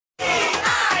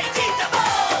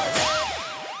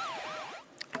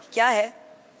क्या है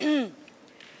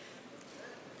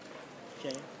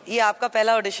ये आपका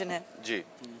पहला ऑडिशन है जी,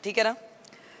 ठीक है ना?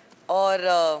 और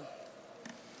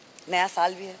नया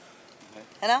साल भी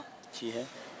है ना? जी है।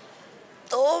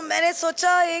 तो मैंने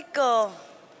सोचा एक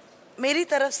मेरी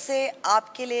तरफ से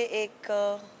आपके लिए एक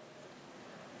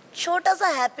छोटा सा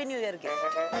हैप्पी न्यू ईयर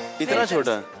गिफ्ट। इतना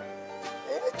छोटा?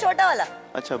 छोटा वाला।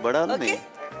 अच्छा, बड़ा वाला नहीं।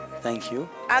 Thank you.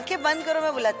 आंखें बंद करो,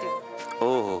 मैं बुलाती हूँ।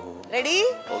 ओह, रेडी?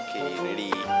 Okay,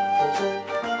 ready.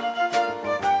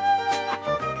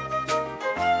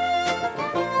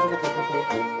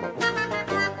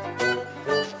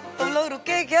 तुम लोग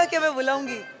रुके क्या मैं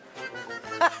बुलाऊंगी?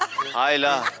 हाय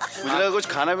ला, मुझे लगा कुछ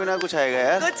खाना पीना कुछ आएगा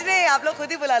यार। कुछ नहीं, आप लोग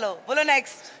खुद ही बुला लो। बोलो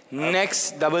नेक्स्ट।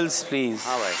 Next doubles please.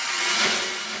 हाँ भाई।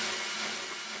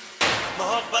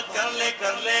 मोहब्बत कर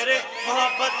ले रे,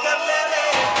 मोहब्बत कर ले रे,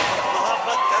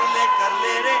 मोहब्बत कर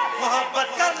ले रे,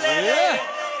 मोहब्बत कर ले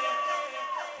रे।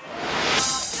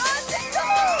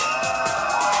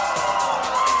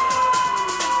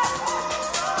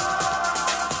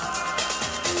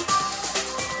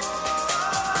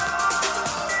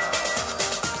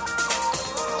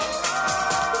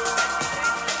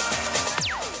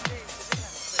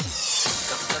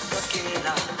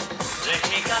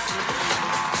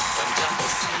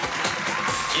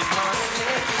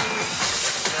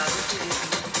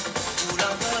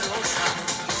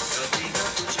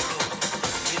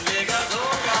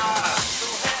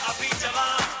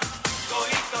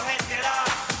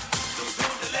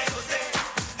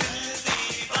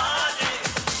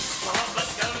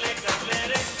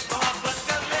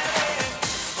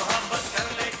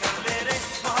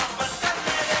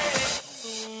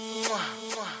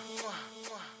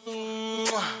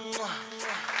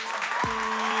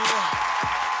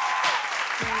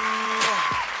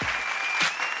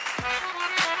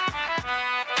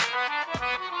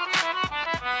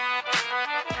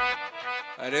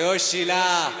 अरे ओ शीला,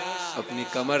 अपनी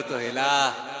कमर तो हिला।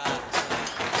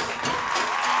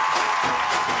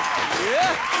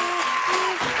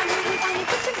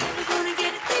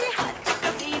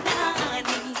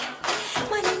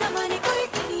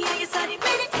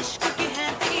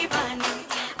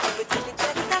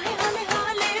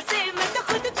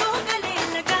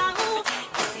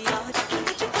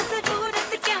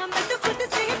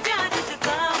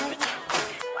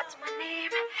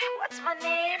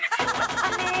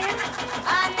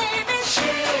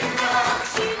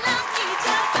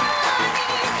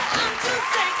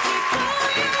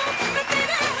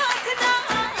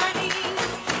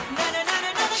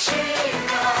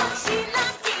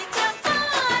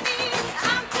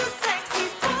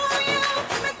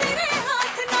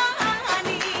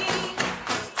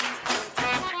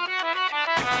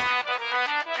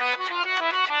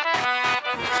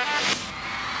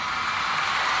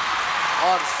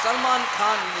 और सलमान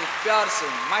खान इन्हें प्यार से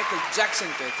माइकल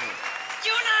जैक्सन कहते हैं।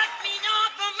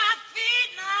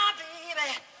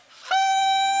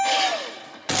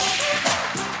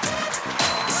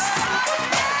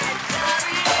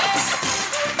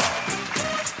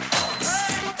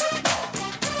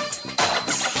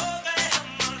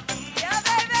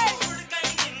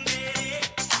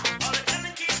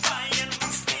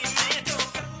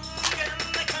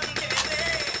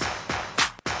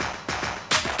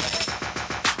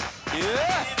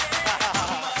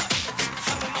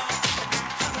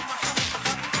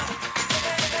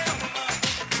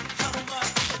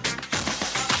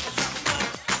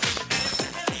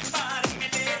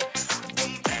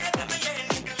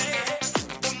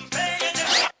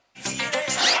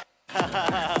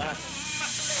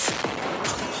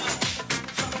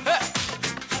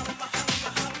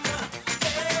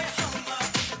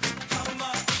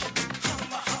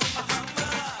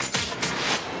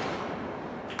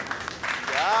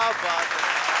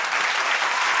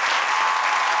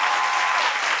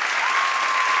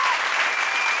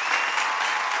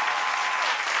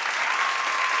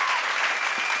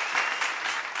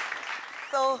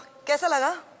 कैसा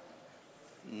लगा?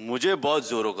 मुझे बहुत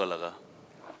जोरों का लगा,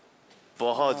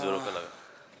 बहुत जोरों का लगा।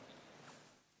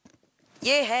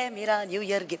 ये है मेरा न्यू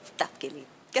ईयर गिफ्ट आपके लिए।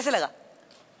 कैसे लगा?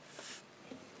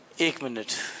 एक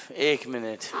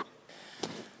मिनट।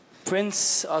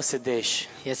 प्रिंस और सिद्धेश।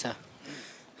 Yes sir.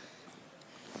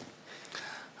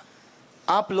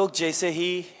 आप लोग जैसे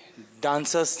ही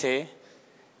डांसर्स थे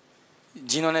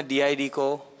जिन्होंने डीआईडी को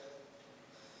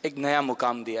एक नया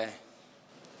मुकाम दिया है।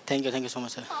 Thank you so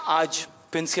much sir. आज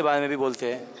प्रिंस के बारे में भी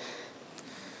बोलते हैं।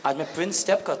 आज मैं प्रिंस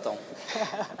स्टेप करता हूँ।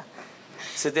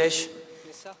 Siddhesh,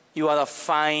 you are a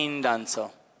fine dancer.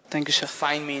 Thank you sir.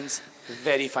 Fine means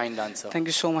very fine dancer. Thank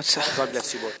you so much sir. God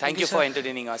bless you both. Thank you for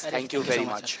entertaining us. Thank you very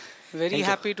much. Very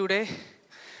happy today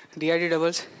DID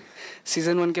doubles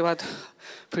season 1 के बाद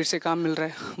फिर से काम मिल रहा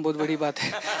है, बहुत बड़ी बात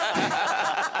है।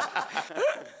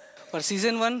 और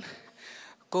सीज़न 1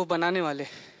 को बनाने वाले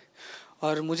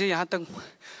और मुझे यहाँ तक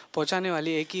पहुँचाने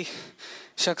वाली एक ही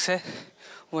शख्स है,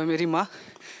 वो है मेरी माँ।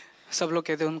 सब लोग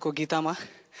कहते हैं उनको गीता माँ।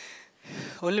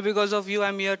 Only because of you I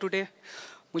am here today.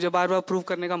 मुझे बार बार प्रूव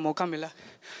करने का मौका मिला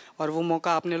और वो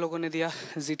मौका आपने लोगों ने दिया,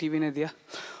 जी TV ने दिया।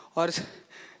 और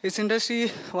इस इंडस्ट्री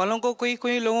वालों को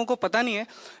कोई लोगों को पता नहीं है,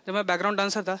 जब मैं बैकग्राउंड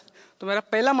डांसर था तो मेरा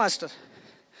पहला मास्टर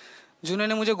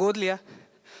जिन्होंने मुझे गोद लिया,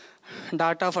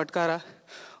 डांटा, फटकारा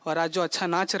और आज जो अच्छा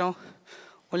नाच रहा हूँ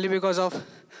only because of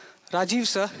Rajiv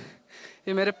sir,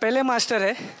 ये मेरे पहले मास्टर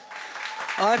है।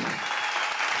 और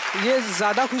ये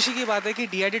ज़्यादा खुशी की बात है कि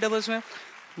DID डबल्स में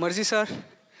मर्जी सर,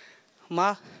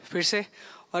 माँ फिर से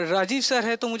और राजीव सर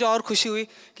है, तो मुझे और खुशी हुई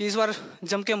कि इस बार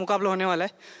जम के मुकाबला होने वाला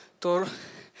है। तो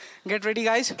गेट रेडी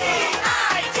गाइस।